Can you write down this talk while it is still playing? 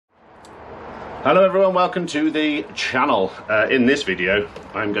Hello everyone, welcome to the channel. In this video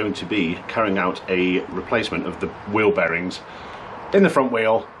I'm going to be carrying out a replacement of the wheel bearings in the front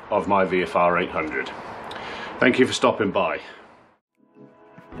wheel of my VFR800. Thank you for stopping by.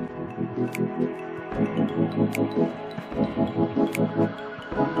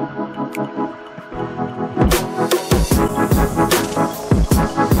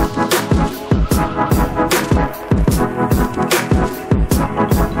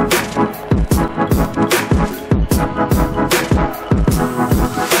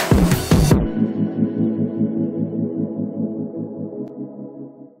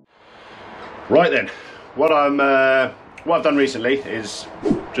 Right then, what I've done recently is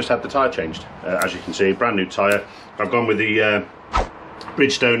just had the tyre changed. As you can see, brand new tyre. I've gone with the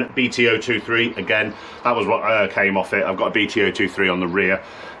Bridgestone BT023 again. That was what came off it. I've got a BT023 on the rear,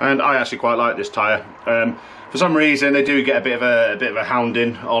 and I actually quite like this tyre. For some reason, they do get a bit of a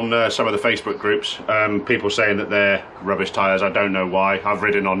hounding on some of the Facebook groups. People saying that they're rubbish tyres. I don't know why. I've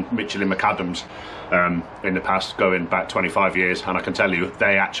ridden on Michelin Macadams in the past, going back 25 years, and I can tell you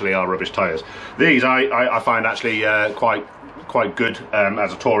they actually are rubbish tyres. These I find actually quite good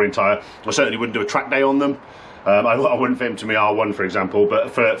as a touring tyre. I certainly wouldn't do a track day on them. I wouldn't fit them to my R1, for example,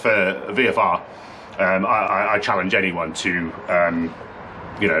 but for VFR, I challenge anyone to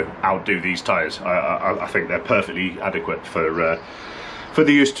you know, outdo these tyres. I think they're perfectly adequate for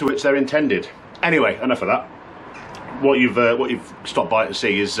the use to which they're intended. Anyway, enough of that. What you've stopped by to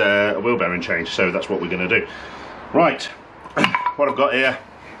see is a wheel bearing change, so that's what we're going to do. Right, what I've got here,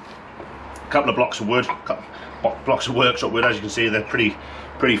 a couple of blocks of wood, blocks of workshop wood. As you can see, they're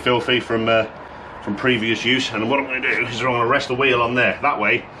pretty filthy from previous use. And what I'm going to do is I'm going to rest the wheel on there. That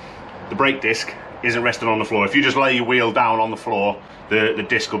way, the brake disc isn't resting on the floor. If you just lay your wheel down on the floor, the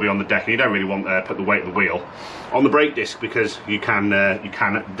disc will be on the deck, and you don't really want to put the weight of the wheel on the brake disc, because you can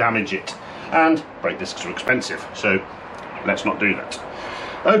damage it, and brake discs are expensive, so let's not do that.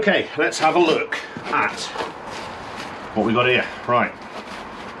 Okay, let's have a look at what we got here. Right,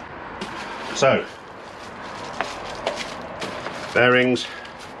 so bearings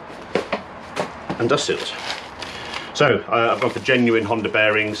and dust seals. So I've gone for genuine Honda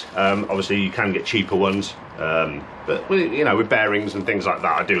bearings. Obviously you can get cheaper ones, but you know, with bearings and things like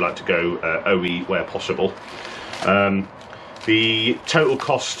that, I do like to go OE where possible. The total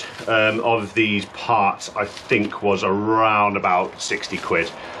cost of these parts, I think, was around about 60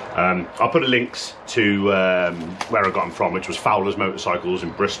 quid. I'll put links to where I got them from, which was Fowlers Motorcycles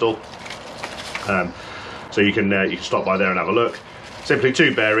in Bristol. So you can stop by there and have a look. Simply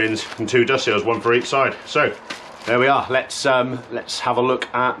 2 bearings and 2 dust seals, 1 for each side. So there we are. Let's have a look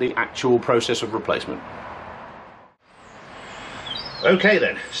at the actual process of replacement. Okay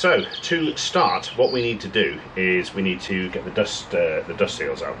then, so to start, what we need to do is we need to get the dust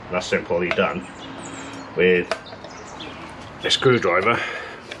seals out. That's simply done with a screwdriver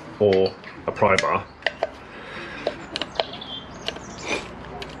or a pry bar,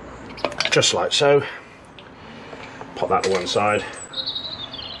 just like so. Pop that to one side.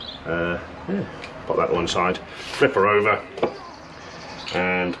 Pop that to one side. Flip her over,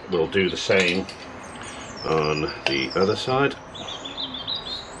 and we'll do the same on the other side.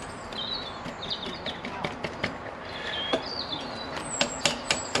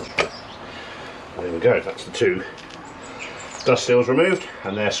 There we go, that's the 2 dust seals removed,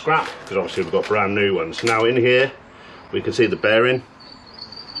 and they're scrap, because obviously we've got brand new ones. Now in here we can see the bearing.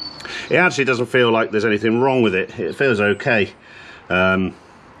 It actually doesn't feel like there's anything wrong with it. It feels okay.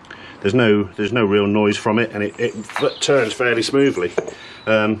 There's no real noise from it, and it turns fairly smoothly.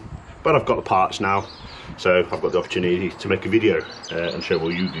 But I've got the parts now, so I've got the opportunity to make a video and show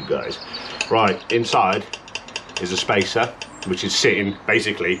all you guys. Right, inside is a spacer, which is sitting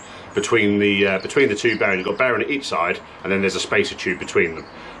basically between the 2 bearings. You've got bearing at each side, and then there's a spacer tube between them,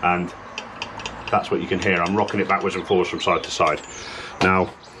 and that's what you can hear. I'm rocking it backwards and forwards from side to side.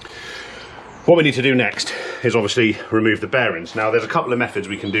 Now, what we need to do next is obviously remove the bearings. Now, there's a couple of methods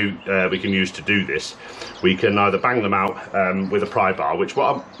we can use to do this. We can either bang them out with a pry bar, which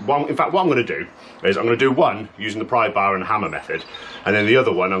what I'm going to do is I'm going to do one using the pry bar and hammer method, and then the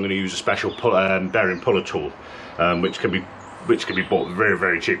other one I'm going to use a special bearing puller tool, which can be bought very,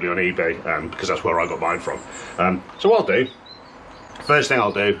 very cheaply on eBay, because that's where I got mine from. So what I'll do, first thing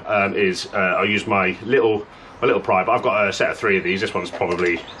I'll do is I'll use my little pry bar. I've got a set of 3 of these. This one's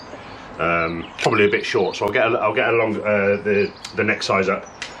probably a bit short, so I'll get along the next size up,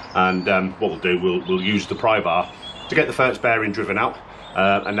 and what we'll do, we'll use the pry bar to get the first bearing driven out,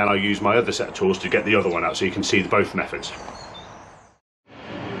 and then I'll use my other set of tools to get the other one out, so you can see both methods.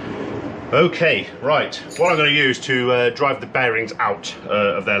 Okay, right, what I'm going to use to drive the bearings out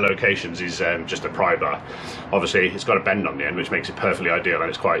of their locations is just a pry bar. Obviously it's got a bend on the end, which makes it perfectly ideal, and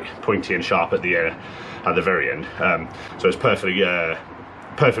it's quite pointy and sharp at the very end, so it's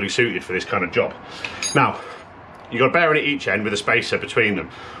perfectly suited for this kind of job. Now, you've got a bearing at each end with a spacer between them.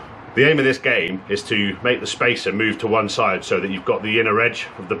 The aim of this game is to make the spacer move to one side so that you've got the inner edge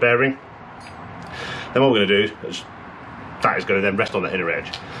of the bearing. Then what we're going to do is that is going to then rest on the inner edge,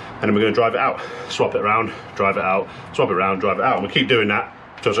 and then we're going to drive it out, swap it around, drive it out, swap it around, drive it out, and we'll keep doing that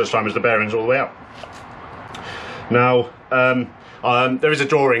until such time as the bearing's all the way out. Now, there is a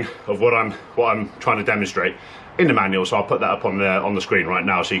drawing of what I'm trying to demonstrate in the manual, so I'll put that up on the screen right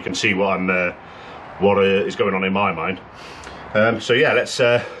now so you can see what is going on in my mind. So yeah, let's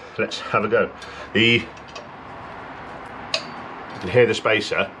have a go. You can hear the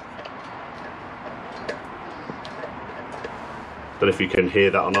spacer. Don't know if you can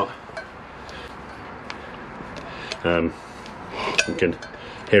hear that or not. You can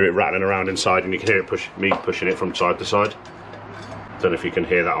hear it rattling around inside, and you can hear it me pushing it from side to side. Don't know if you can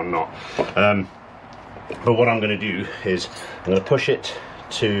hear that or not. But what I'm going to do is I'm going to push it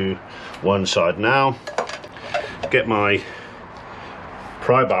to one side now, get my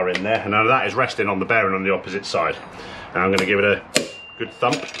pry bar in there, and now that is resting on the bearing on the opposite side. Now I'm going to give it a good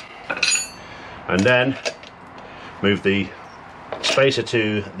thump, and then move the spacer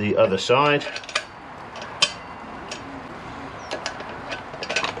to the other side,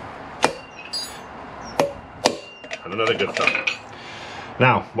 and another good thump.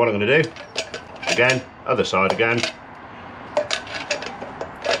 Now what I'm going to do, again, other side again,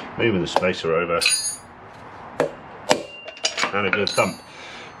 moving the spacer over, and a good thump.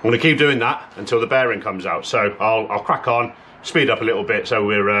 I'm going to keep doing that until the bearing comes out. So I'll crack on, speed up a little bit so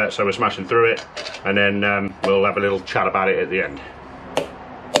we're smashing through it, and then we'll have a little chat about it at the end.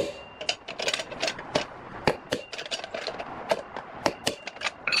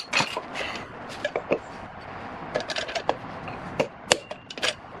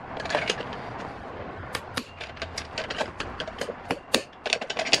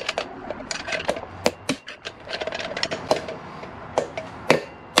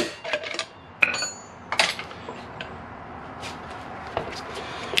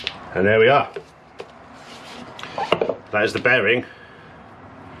 And there we are. That is the bearing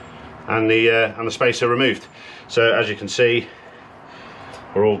and the spacer removed. So as you can see,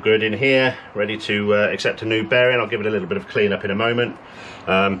 we're all good in here, ready to accept a new bearing. I'll give it a little bit of clean up in a moment.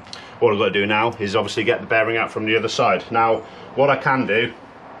 What I've got to do now is obviously get the bearing out from the other side. Now, what I can do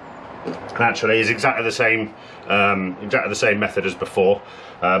actually is exactly the same method as before,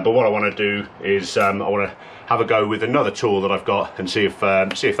 but what I want to do is I want to have a go with another tool that I've got and see if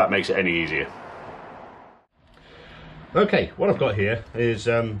that makes it any easier. Okay, what I've got here is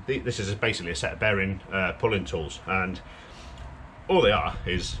this is basically a set of bearing pulling tools, and all they are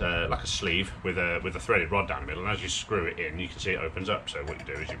is like a sleeve with a threaded rod down the middle, and as you screw it in, you can see it opens up. So what you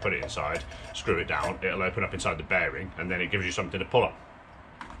do is you put it inside, screw it down, it'll open up inside the bearing, and then it gives you something to pull on.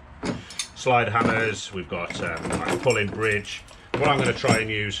 Slide hammers, we've got like a pull-in bridge. What I'm going to try and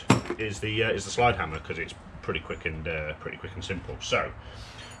use is the slide hammer, because it's pretty quick and simple. So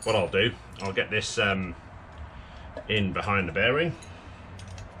what I'll do, I'll get this in behind the bearing.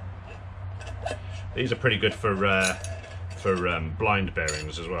 These are pretty good for blind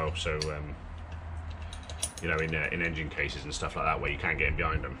bearings as well. So you know, in engine cases and stuff like that, where you can't get in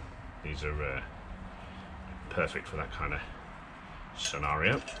behind them, these are perfect for that kind of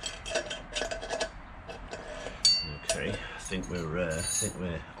scenario. Okay, I think we're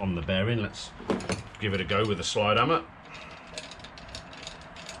on the bearing. Let's give it a go with the slide hammer.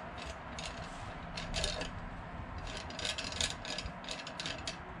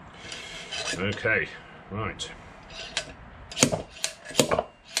 Okay, right. Let's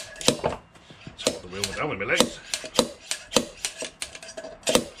hold the wheel down with my legs.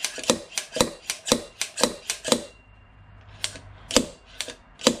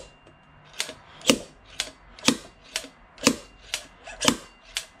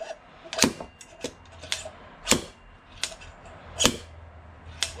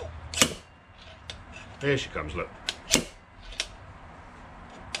 Here she comes, look.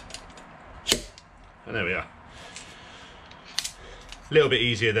 And there we are. A little bit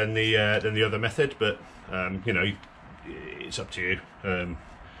easier than the other method, but you know, it's up to you.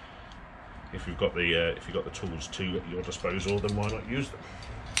 If you've got the tools at your disposal, then why not use them?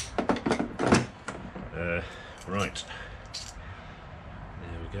 Right.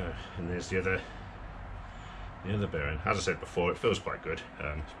 There we go. And there's the other bearing. As I said before, it feels quite good.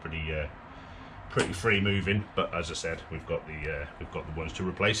 It's pretty free moving, but as I said, we've got the ones to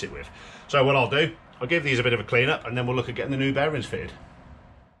replace it with. So what I'll do, I'll give these a bit of a clean up, and then we'll look at getting the new bearings fitted.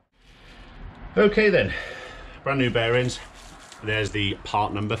 Okay then, brand new bearings. There's the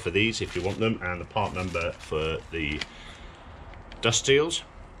part number for these if you want them, and the part number for the dust seals.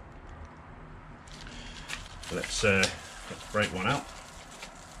 Let's break one out.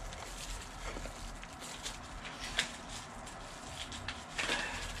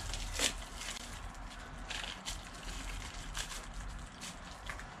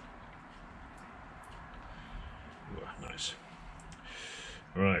 Nice.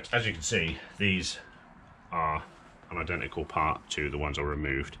 Right, as you can see, these are an identical part to the ones I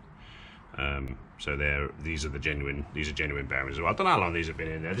removed. So these are genuine bearings. I don't know how long these have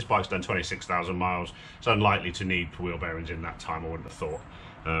been in there. This bike's done 26,000 miles. It's unlikely to need wheel bearings in that time, I wouldn't have thought.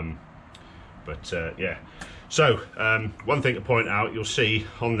 Yeah. So one thing to point out, you'll see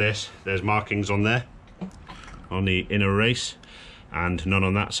on this, there's markings on there, on the inner race, and none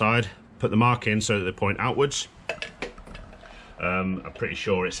on that side. Put the mark in so that they point outwards. I'm pretty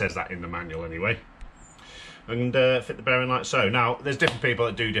sure it says that in the manual anyway. And fit the bearing like so. Now, there's different people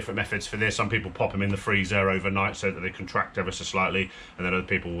that do different methods for this. Some people pop them in the freezer overnight so that they contract ever so slightly, and then other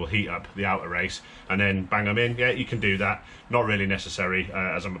people will heat up the outer race and then bang them in. Yeah, you can do that. Not really necessary,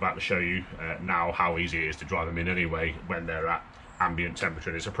 as I'm about to show you now how easy it is to drive them in anyway when they're at ambient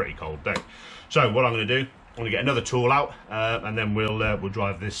temperature and it's a pretty cold day. So what I'm going to do, I'm going to get another tool out, and then we'll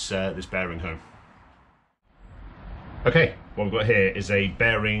drive this this bearing home. Okay, what we've got here is a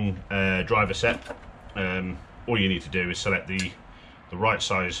bearing driver set. All you need to do is select the right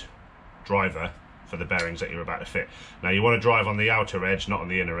size driver for the bearings that you're about to fit. Now you want to drive on the outer edge, not on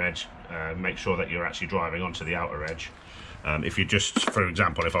the inner edge. Make sure that you're actually driving onto the outer edge. If you just, for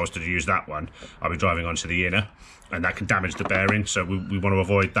example, if I was to use that one, I'll be driving onto the inner, and that can damage the bearing, so we want to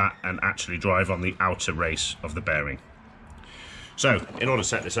avoid that and actually drive on the outer race of the bearing. So in order to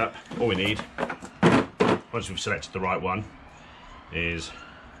set this up, all we need, once we've selected the right one, is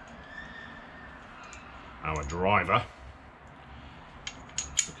our driver,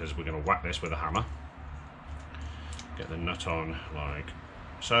 because we're going to whack this with a hammer. Get the nut on like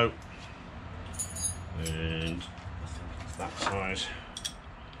so, and I think it's that size.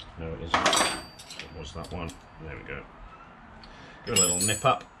 No, it isn't. It was that one. There we go. Give it a little nip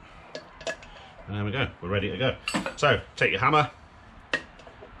up, and there we go. We're ready to go. So take your hammer.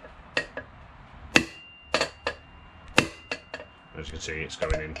 As you can see, it's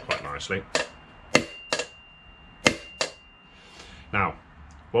going in quite nicely. Now,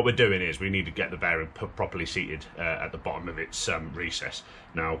 what we're doing is we need to get the bearing properly seated at the bottom of its recess.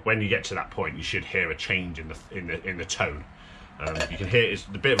 Now, when you get to that point, you should hear a change in the tone. You can hear it's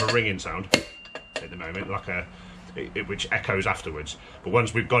a bit of a ringing sound at the moment, like which echoes afterwards. But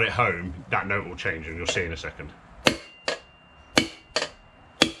once we've got it home, that note will change, and you'll see in a second.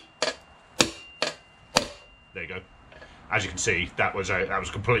 There you go. As you can see, that was a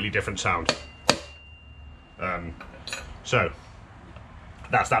completely different sound. So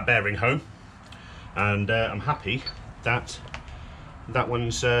that's that bearing home, and I'm happy that that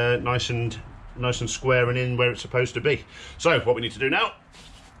one's nice and square and in where it's supposed to be. So what we need to do now,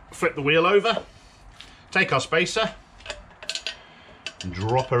 flip the wheel over, take our spacer, and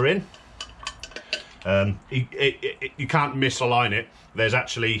drop her in. You can't misalign it. There's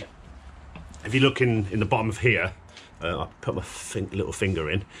actually, if you look in the bottom of here, I put my little finger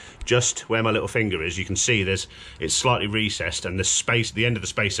in, just where my little finger is, you can see it's slightly recessed, and the end of the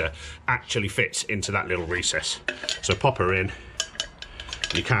spacer actually fits into that little recess. So pop her in.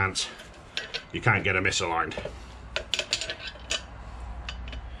 You can't get her misaligned.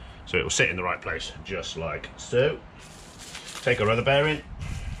 So it will sit in the right place, just like so. Take our other bearing.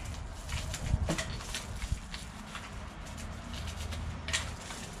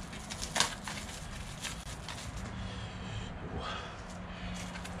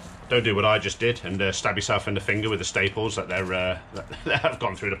 Don't do what I just did and stab yourself in the finger with the staples that that have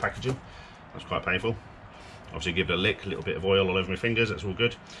gone through the packaging. That's quite painful. Obviously give it a lick, a little bit of oil all over my fingers, that's all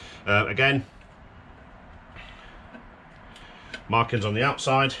good. Again, markings on the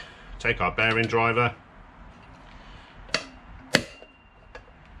outside, take our bearing driver,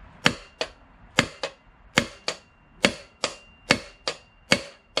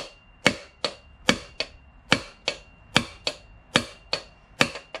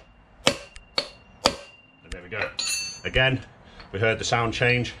 again, we heard the sound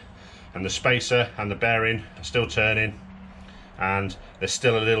change, and the spacer and the bearing are still turning, and there's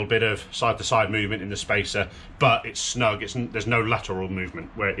still a little bit of side-to-side movement in the spacer, but it's snug. There's no lateral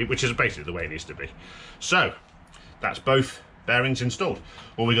movement, which is basically the way it needs to be. So that's both bearings installed.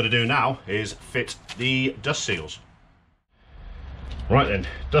 All we got to do now is fit the dust seals. Right then,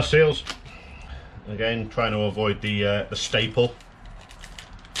 dust seals. Again, trying to avoid the staple.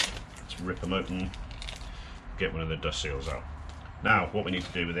 Let's rip them open, get one of the dust seals out. Now, what we need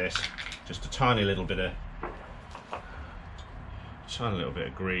to do with this, just a tiny little bit of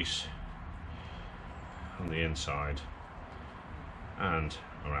grease on the inside and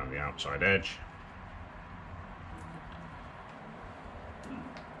around the outside edge.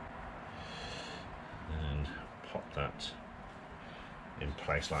 And pop that in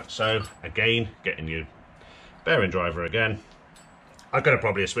place like so. Again, getting your bearing driver again. I could have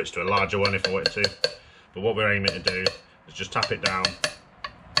probably switched to a larger one if I wanted to, but what we're aiming to do is just tap it down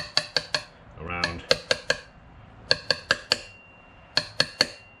around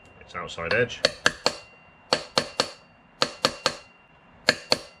its outside edge.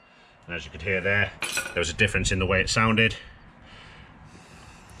 And as you could hear there was a difference in the way it sounded.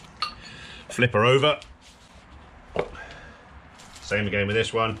 Flip her over. Same again with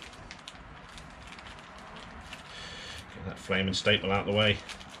this one. Get that flaming staple out of the way.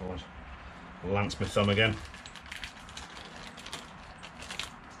 I'll lance my thumb again.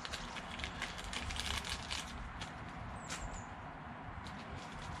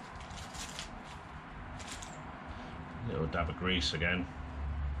 Little dab of grease again.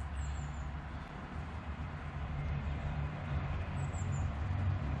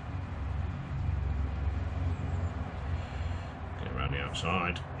 Get around the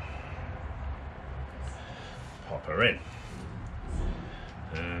outside. Pop her in.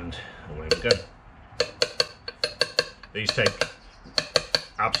 And away we go. These take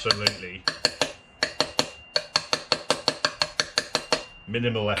absolutely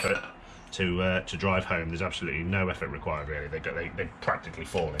minimal effort to drive home. There's absolutely no effort required really. They practically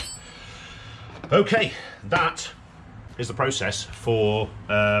fall in. Okay, that is the process for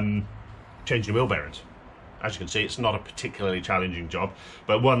changing wheel bearings. As you can see, it's not a particularly challenging job,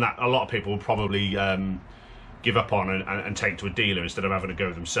 but one that a lot of people will probably give up on and take to a dealer instead of having to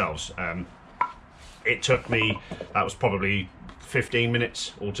go themselves. It took me, that was probably 15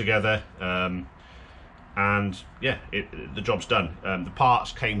 minutes altogether. And yeah, the job's done. The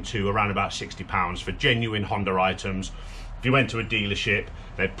parts came to around about £60 for genuine Honda items. If you went to a dealership,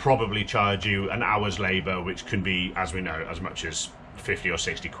 they'd probably charge you an hour's labour, which can be, as we know, as much as 50 or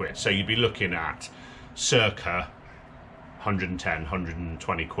 60 quid. So you'd be looking at circa 110,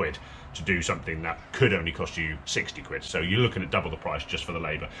 120 quid to do something that could only cost you 60 quid. So you're looking at double the price just for the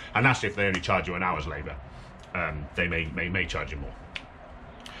labour. And that's if they only charge you an hour's labour. They may charge you more.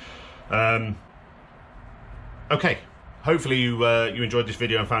 Okay, hopefully you enjoyed this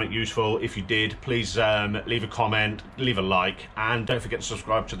video and found it useful. If you did, please leave a comment, leave a like, and don't forget to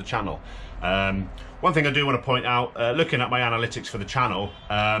subscribe to the channel. One thing I do want to point out, looking at my analytics for the channel,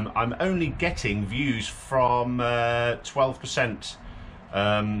 I'm only getting views from 12%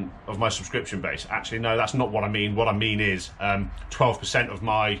 of my subscription base. Actually, no, that's not what I mean. What I mean is 12% of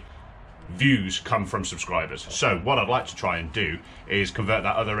my views come from subscribers. So what I'd like to try and do is convert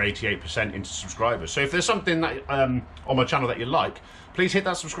that other 88% into subscribers. So if there's something that on my channel that you like, please hit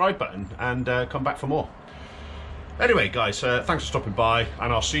that subscribe button and come back for more. Anyway guys, thanks for stopping by,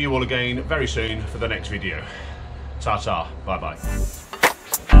 and I'll see you all again very soon for the next video. Ta-ta, bye bye.